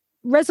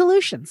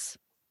resolutions.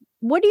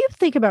 What do you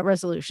think about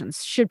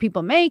resolutions? Should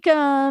people make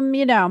them,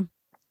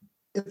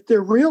 If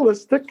they're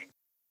realistic,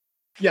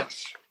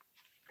 yes.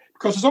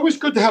 Because it's always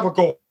good to have a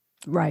goal.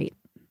 Right.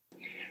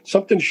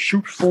 Something to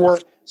shoot for,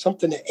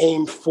 something to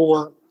aim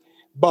for.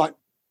 But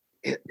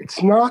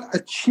it's not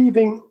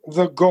achieving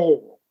the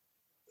goal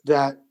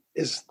that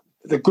is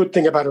the good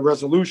thing about a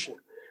resolution.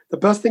 The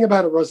best thing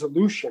about a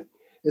resolution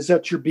is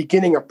that you're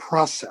beginning a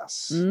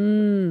process.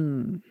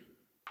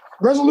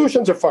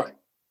 Resolutions are fine.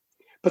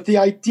 But the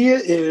idea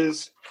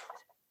is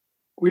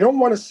we don't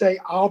want to say,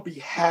 I'll be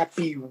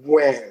happy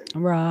when.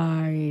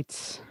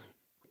 Right.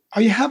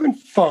 Are you having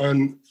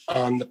fun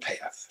on the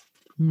path?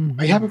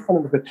 Are you having fun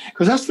on the path?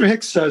 Because Esther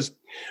Hicks says,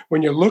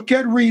 when you look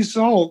at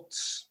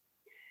results,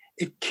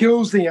 it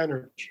kills the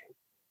energy.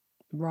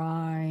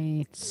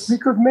 Right.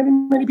 Because many,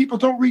 many people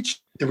don't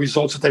reach the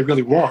results that they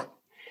really want.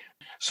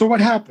 So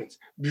what happens?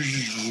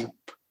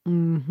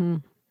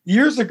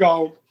 Years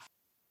ago,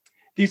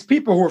 these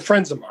people who were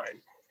friends of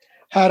mine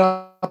had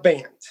a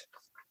band.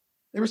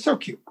 They were so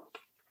cute.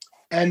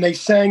 And they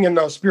sang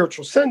in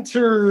spiritual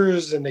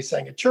centers and they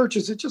sang at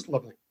churches. It's just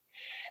lovely.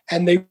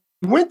 And they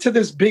went to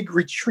this big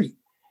retreat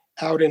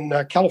out in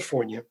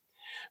California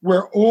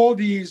where all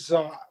these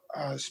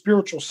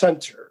spiritual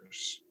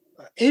centers,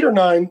 8 or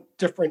 9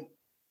 different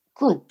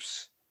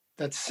groups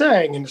that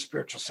sang in the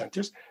spiritual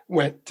centers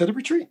went to the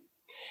retreat.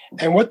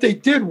 And what they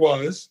did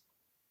was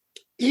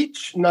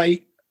each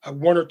night,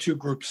 1 or 2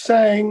 groups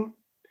sang.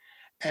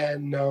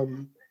 And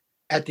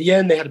at the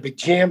end, they had a big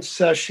jam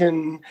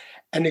session.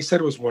 And they said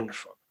it was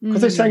wonderful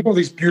because they sang all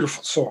these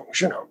beautiful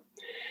songs,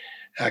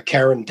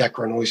 Karen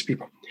Decker and all these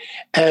people.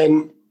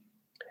 And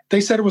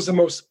they said it was the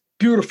most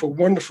beautiful,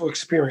 wonderful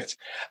experience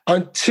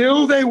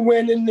until they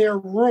went in their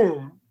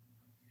room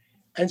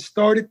and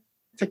started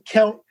to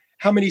count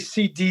how many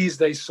CDs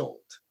they sold.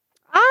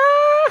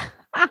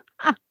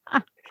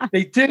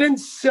 They didn't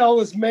sell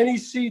as many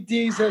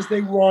CDs as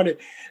they wanted.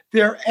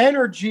 Their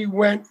energy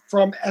went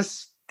from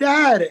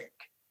ecstatic,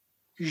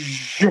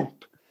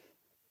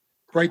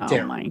 right down.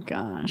 Oh my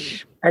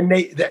gosh. And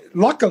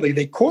luckily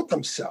they caught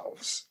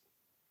themselves.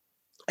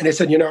 And they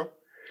said,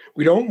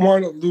 we don't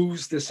want to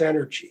lose this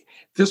energy.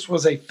 This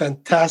was a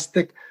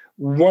fantastic,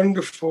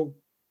 wonderful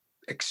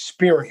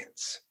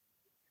experience.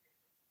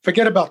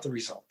 Forget about the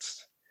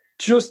results.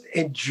 Just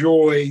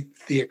enjoy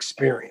the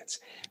experience.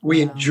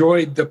 We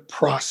enjoyed the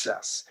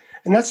process.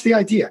 And that's the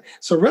idea.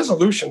 So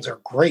resolutions are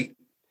great,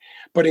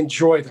 but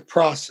enjoy the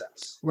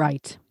process.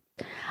 Right.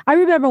 I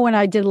remember when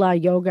I did a lot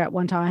of yoga at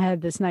one time, I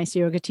had this nice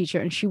yoga teacher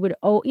and she would,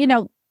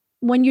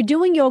 when you're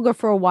doing yoga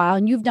for a while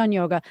and you've done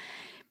yoga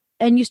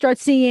and you start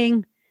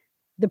seeing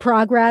the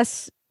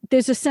progress,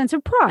 there's a sense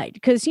of pride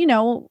because,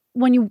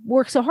 when you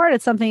work so hard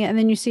at something and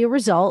then you see a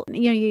result,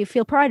 you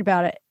feel pride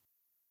about it.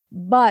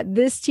 But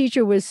this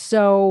teacher was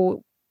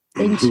so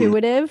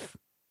intuitive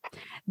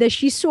that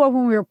she saw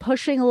when we were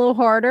pushing a little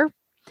harder.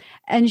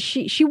 And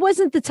she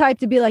wasn't the type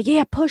to be like,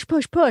 yeah, push,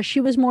 push, push. She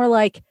was more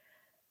like,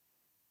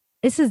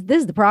 this is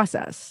the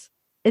process.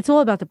 It's all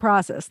about the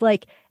process.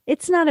 Like,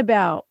 it's not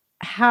about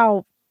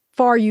how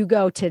far you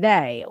go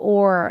today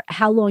or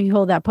how long you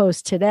hold that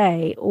pose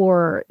today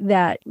or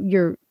that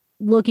you're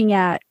looking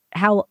at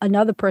how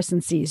another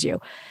person sees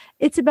you.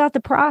 It's about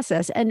the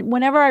process. And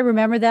whenever I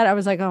remember that, I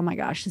was like, oh my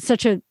gosh, it's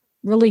such a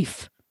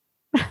relief.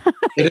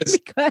 It is.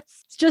 Because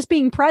it's just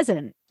being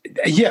present.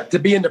 Yeah, to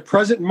be in the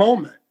present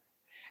moment.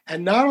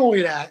 And not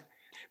only that,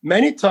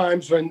 many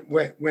times when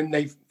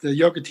the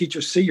yoga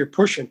teachers see you're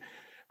pushing,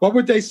 what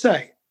would they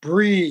say?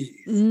 Breathe.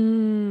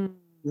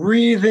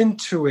 Breathe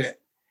into it.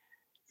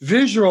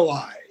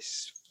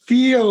 Visualize.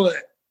 Feel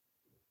it.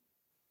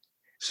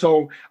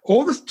 So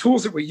all the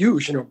tools that we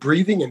use,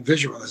 breathing and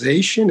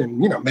visualization and,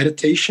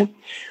 meditation,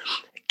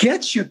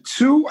 gets you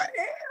to,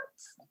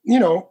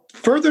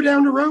 further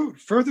down the road,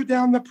 further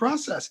down the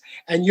process.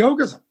 And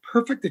yoga is a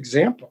perfect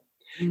example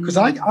because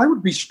I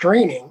would be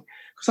straining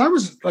because I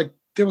was like,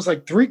 there was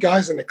like 3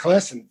 guys in the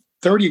class and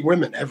 30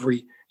 women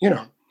every,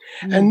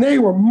 and they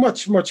were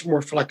much, much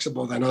more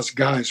flexible than us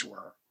guys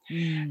were.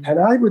 And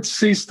I would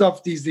see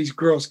stuff these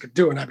girls could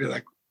do. And I'd be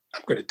like,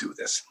 I'm going to do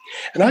this.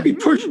 And I'd be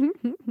pushing.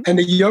 And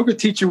the yoga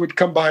teacher would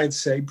come by and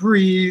say,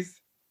 breathe,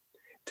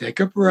 take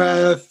a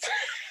breath.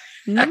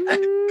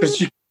 Because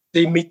you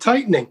see me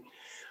tightening.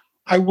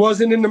 I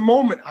wasn't in the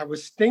moment. I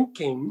was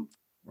thinking,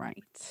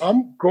 right,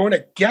 I'm going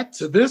to get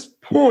to this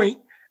point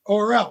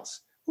or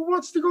else. Who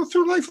wants to go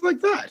through life like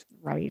that?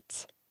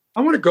 Right.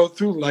 I want to go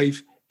through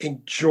life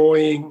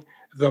enjoying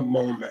the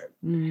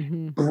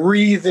moment,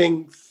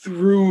 breathing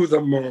through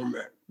the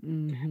moment,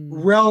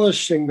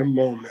 relishing the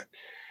moment,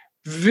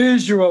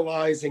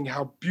 visualizing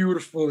how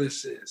beautiful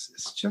this is.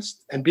 It's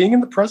just, and being in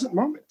the present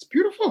moment. It's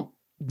beautiful.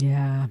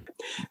 Yeah.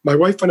 My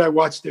wife and I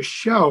watched this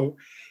show.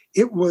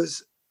 It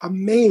was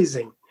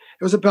amazing.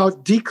 It was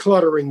about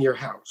decluttering your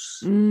house.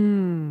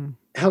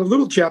 It had a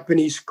little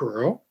Japanese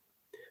girl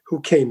who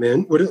came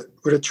in with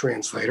a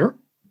translator.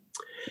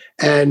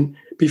 And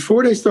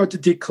before they start to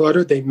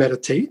declutter, they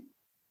meditate.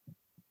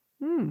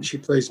 She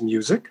plays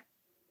music.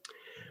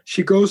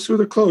 She goes through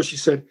the clothes. She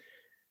said,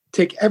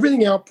 take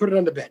everything out, put it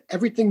on the bed,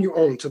 everything you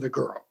own to the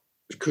girl.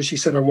 Because she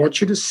said, I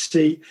want you to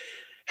see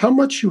how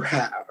much you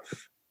have,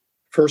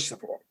 first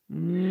of all.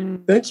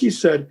 Then she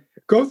said,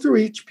 go through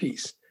each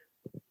piece,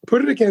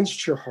 put it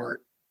against your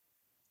heart.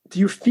 Do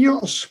you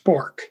feel a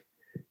spark?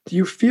 Do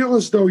you feel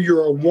as though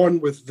you're a one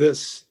with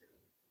this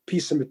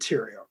piece of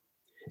material?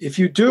 If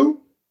you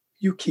do,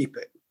 you keep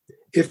it.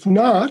 If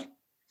not,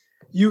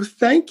 you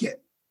thank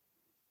it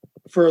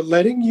for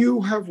letting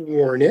you have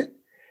worn it,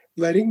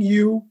 letting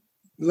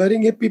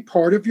it be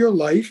part of your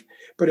life,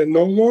 but it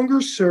no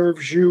longer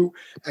serves you,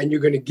 and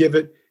you're going to give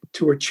it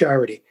to a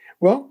charity.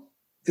 Well,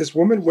 this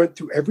woman went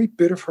through every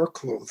bit of her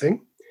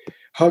clothing,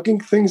 hugging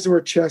things to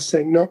her chest,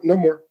 saying, no, no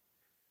more.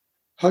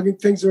 Hugging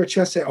things to her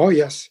chest, saying, oh,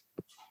 yes.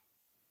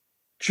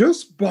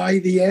 Just by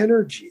the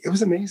energy. It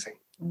was amazing.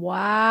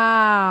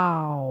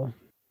 Wow.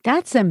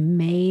 That's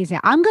amazing.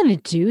 I'm going to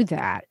do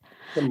that.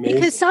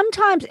 Because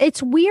sometimes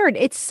it's weird.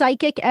 It's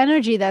psychic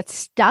energy that's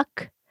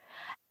stuck.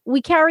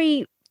 We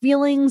carry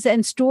feelings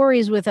and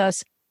stories with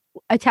us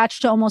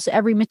attached to almost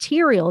every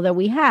material that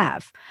we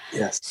have.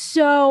 Yes.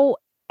 So,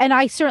 and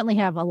I certainly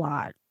have a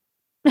lot.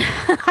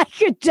 I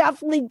could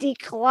definitely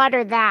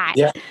declutter that.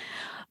 Yeah.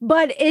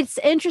 But it's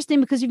interesting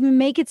because if you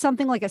make it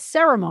something like a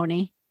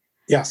ceremony,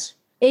 yes,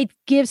 it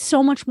gives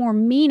so much more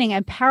meaning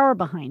and power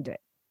behind it.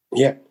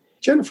 Yeah.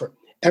 Jennifer,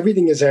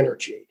 everything is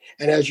energy.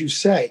 And as you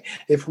say,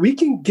 if we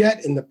can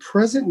get in the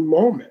present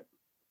moment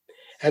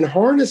and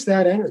harness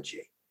that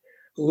energy,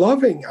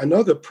 loving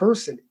another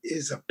person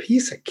is a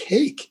piece of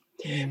cake.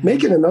 Mm-hmm.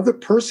 Making another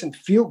person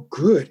feel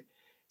good,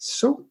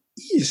 so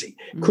easy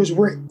because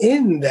we're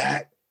in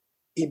that,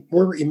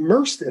 we're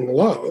immersed in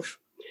love.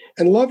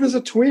 And love is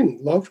a twin.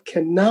 Love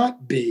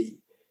cannot be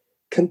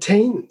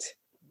contained.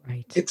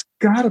 Right. It's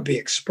got to be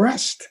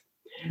expressed.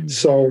 Mm-hmm.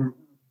 So,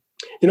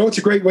 it's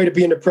a great way to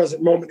be in the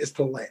present moment is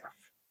to laugh.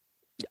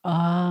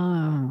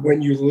 Oh.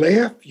 When you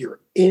laugh, you're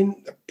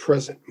in the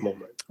present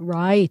moment.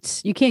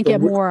 Right. You can't get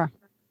more.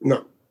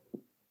 No.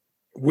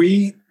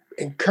 We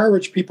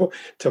encourage people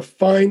to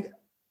find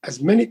as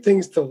many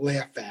things to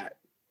laugh at.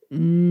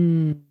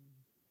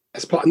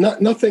 As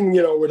nothing,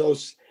 with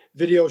those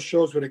video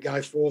shows where the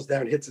guy falls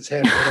down, hits his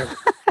head,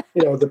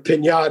 whatever, the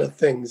piñata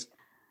things,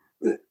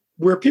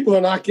 where people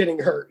are not getting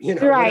hurt.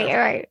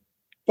 Right.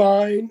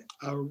 Find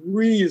a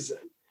reason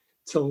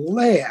to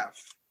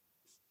laugh,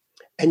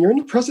 and you're in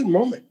the present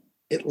moment.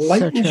 It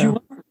lightens you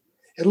up.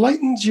 It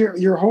lightens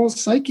your whole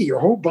psyche, your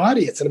whole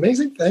body. It's an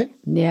amazing thing.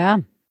 Yeah.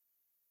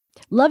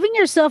 Loving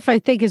yourself, I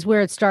think, is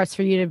where it starts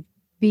for you to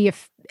be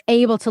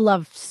able to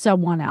love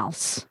someone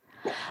else.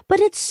 But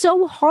it's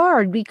so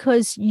hard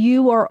because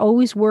you are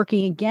always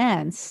working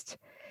against,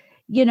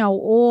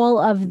 all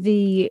of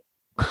the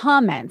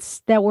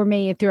comments that were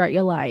made throughout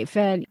your life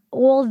and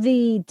all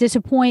the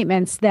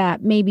disappointments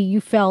that maybe you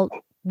felt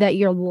that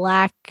your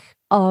lack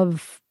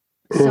of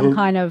some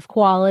kind of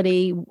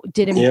quality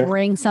didn't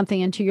bring something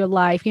into your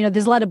life.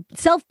 There's a lot of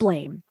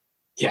self-blame.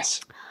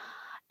 Yes.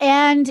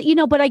 And,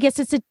 but I guess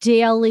it's a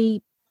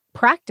daily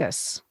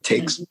practice.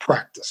 Takes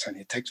practice,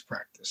 honey. It takes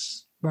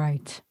practice.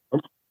 Right.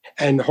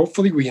 And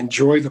hopefully we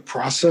enjoy the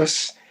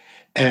process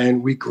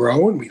and we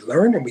grow and we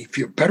learn and we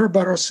feel better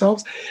about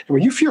ourselves. And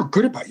when you feel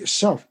good about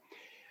yourself,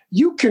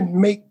 you can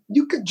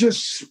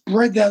just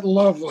spread that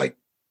love like,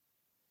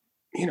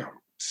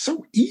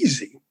 so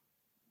easy.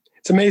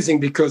 It's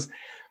amazing because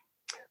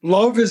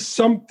love is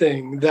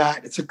something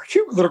that, it's a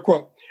cute little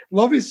quote.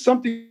 Love is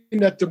something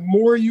that the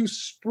more you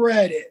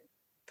spread it,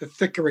 the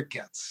thicker it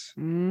gets.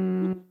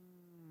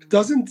 It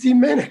doesn't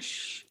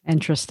diminish.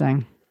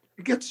 Interesting.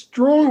 It gets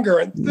stronger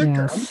and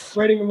thicker. Yes. I'm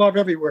spreading love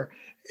everywhere.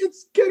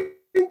 It's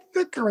getting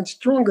thicker and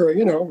stronger,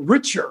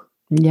 richer.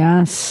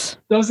 Yes.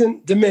 It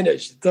doesn't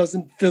diminish. It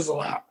doesn't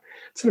fizzle out.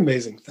 It's an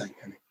amazing thing,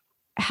 honey.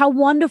 How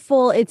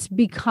wonderful it's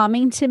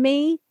becoming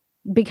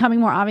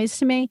more obvious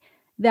to me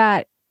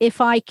that if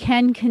I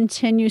can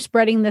continue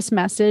spreading this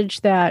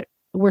message that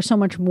we're so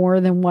much more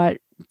than what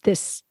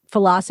this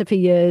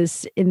philosophy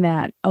is, in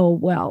that,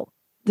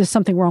 there's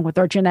something wrong with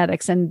our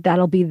genetics and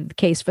that'll be the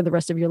case for the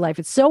rest of your life.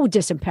 It's so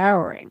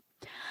disempowering.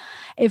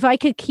 If I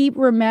could keep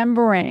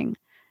remembering,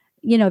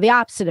 the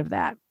opposite of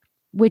that,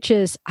 which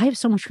is I have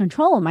so much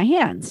control in my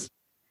hands.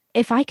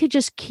 If I could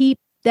just keep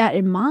that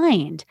in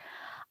mind,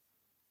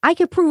 I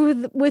could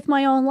prove with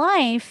my own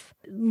life,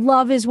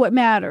 love is what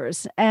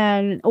matters.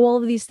 And all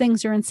of these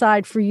things are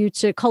inside for you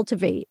to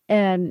cultivate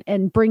and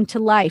bring to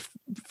life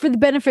for the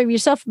benefit of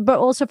yourself, but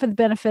also for the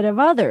benefit of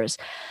others.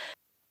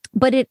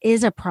 But it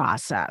is a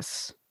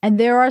process. And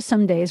there are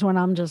some days when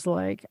I'm just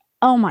like,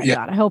 oh my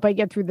God, I hope I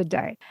get through the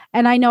day.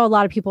 And I know a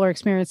lot of people are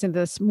experiencing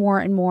this more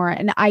and more.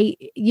 And I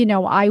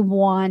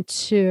want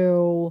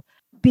to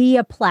be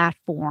a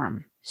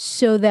platform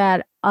so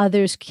that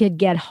others could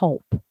get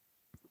hope.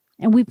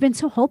 And we've been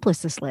so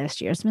hopeless this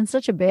last year. It's been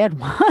such a bad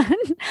one.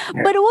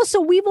 But also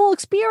we've all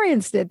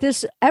experienced it.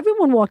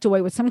 Everyone walked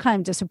away with some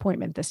kind of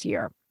disappointment this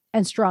year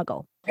and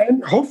struggle.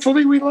 And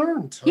hopefully we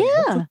learned.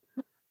 Yeah.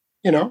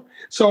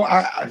 So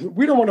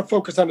we don't want to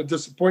focus on the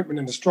disappointment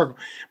and the struggle.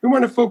 We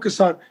want to focus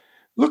on,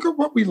 look at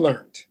what we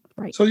learned.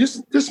 Right. So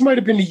this might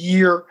have been a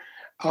year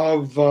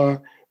of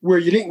where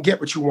you didn't get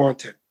what you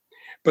wanted,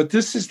 but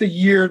this is the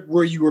year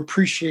where you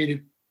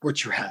appreciated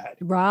what you had.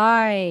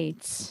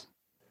 Right.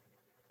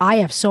 I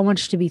have so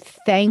much to be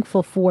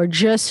thankful for,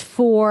 just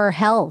for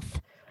health.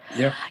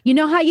 Yeah. You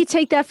know how you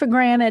take that for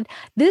granted?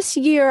 This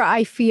year,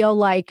 I feel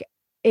like,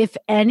 if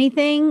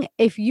anything,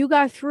 if you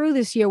got through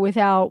this year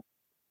without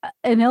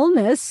an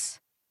illness,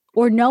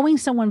 or knowing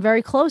someone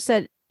very close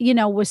that,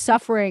 was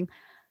suffering,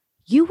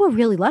 you were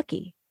really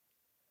lucky.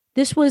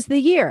 This was the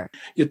year.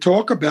 You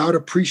talk about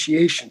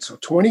appreciation. So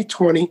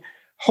 2020,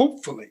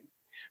 hopefully,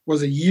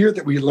 was a year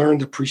that we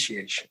learned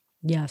appreciation.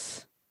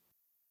 Yes.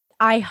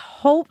 I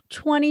hope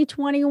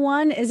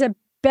 2021 is a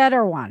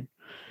better one.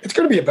 It's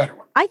going to be a better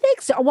one. I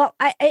think so. Well,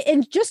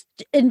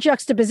 in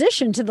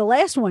juxtaposition to the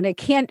last one, it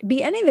can't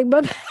be anything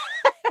but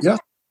yeah.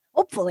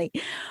 Hopefully.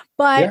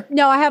 But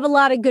no, I have a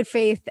lot of good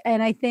faith.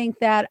 And I think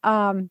that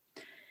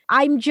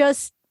I'm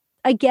just,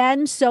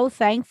 again, so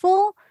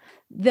thankful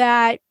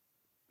that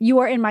you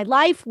are in my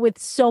life with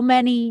so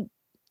many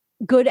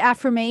good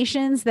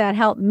affirmations that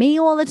help me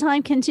all the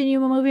time continue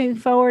moving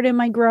forward in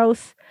my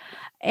growth.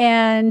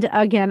 And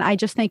again, I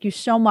just thank you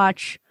so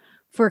much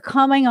for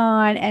coming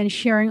on and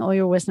sharing all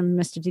your wisdom,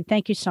 Mr. D.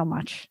 Thank you so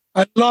much.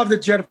 I love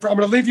it, Jennifer. I'm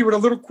going to leave you with a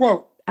little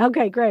quote.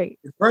 Okay, great.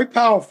 It's very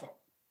powerful.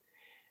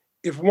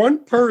 If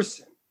one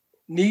person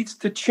needs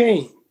to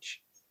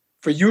change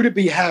for you to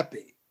be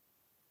happy,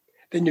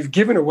 then you've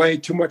given away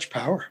too much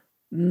power.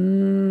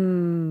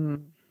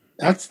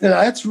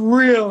 That's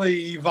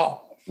really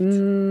evolved.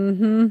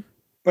 Mm-hmm.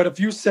 But if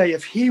you say,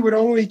 if he would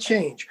only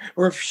change,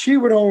 or if she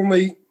would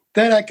only,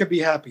 then I could be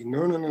happy.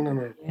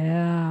 No.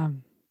 Yeah.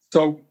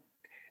 So,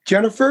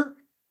 Jennifer,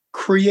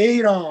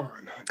 create on.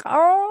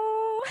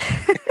 Oh,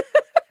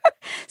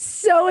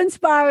 so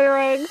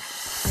inspiring.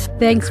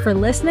 Thanks for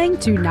listening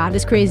to Not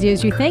As Crazy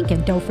As You Think,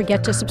 and don't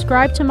forget to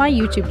subscribe to my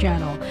YouTube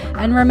channel.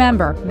 And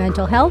remember,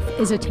 mental health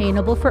is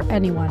attainable for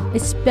anyone,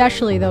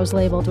 especially those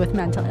labeled with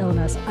mental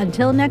illness.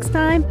 Until next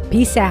time,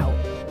 peace out.